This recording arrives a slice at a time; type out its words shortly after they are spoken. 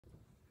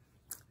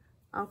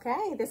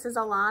Okay, this is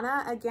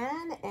Alana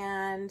again,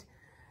 and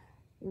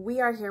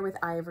we are here with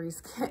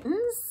Ivorys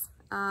kittens.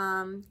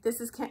 This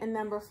is kitten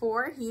number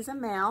 4. He's a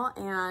male,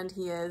 and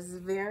he is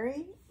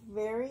very,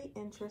 very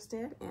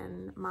interested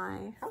in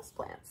my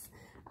houseplants.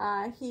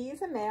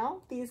 He's a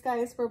male. These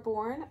guys were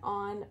born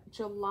on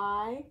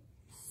July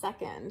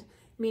 2nd,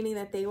 meaning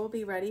that they will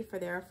be ready for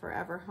their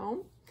forever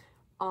home.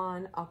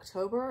 On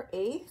October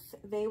 8th,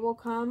 they will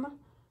come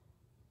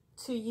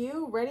to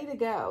you ready to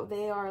go.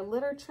 They are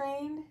litter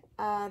trained.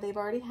 They've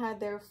already had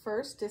their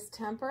first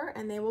distemper,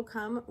 and they will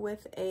come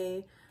with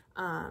a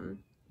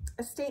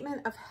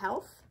statement of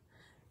health.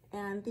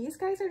 And these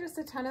guys are just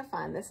a ton of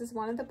fun. This is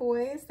one of the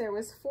boys. There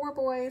was 4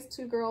 boys,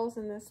 2 girls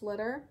in this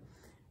litter.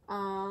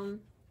 And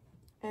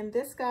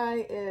this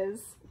guy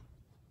is,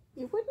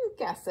 you wouldn't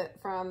guess it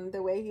from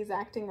the way he's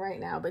acting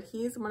right now, but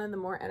he's one of the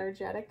more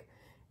energetic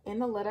in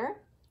the litter.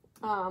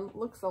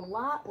 Looks a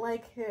lot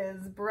like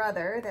his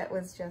brother that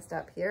was just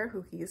up here,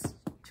 who he's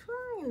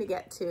trying to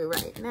get to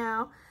right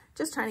now.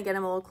 Just trying to get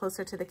him a little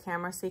closer to the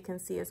camera so you can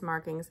see his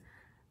markings.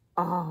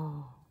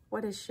 Oh,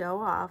 what a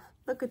show off.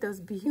 Look at those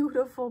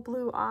beautiful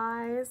blue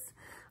eyes.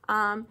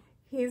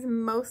 He's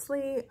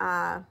mostly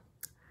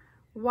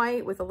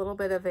white with a little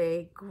bit of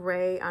a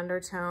gray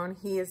undertone.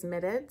 He is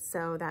mitted,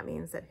 so that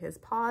means that his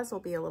paws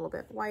will be a little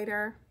bit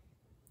whiter,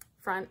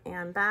 front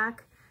and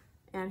back.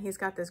 And he's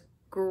got this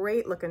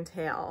great looking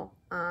tail.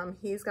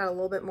 He's got a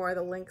little bit more of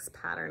the lynx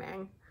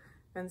patterning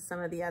than some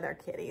of the other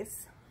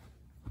kitties.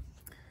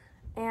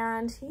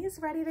 And he's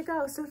ready to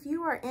go. So if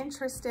you are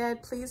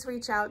interested, please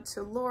reach out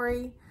to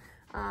Lori.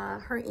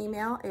 Her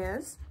email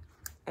is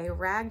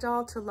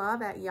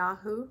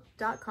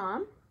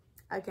aragdolltolove@yahoo.com.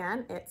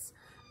 Again, it's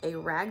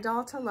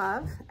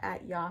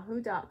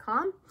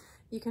aragdolltolove@yahoo.com.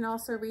 You can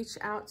also reach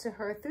out to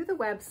her through the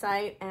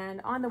website,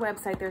 and on the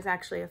website there's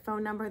actually a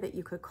phone number that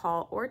you could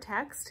call or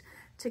text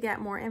to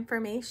get more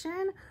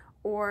information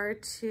or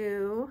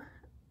to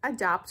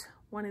adopt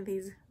one of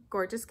these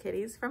gorgeous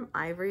kitties from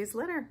Ivorys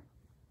litter.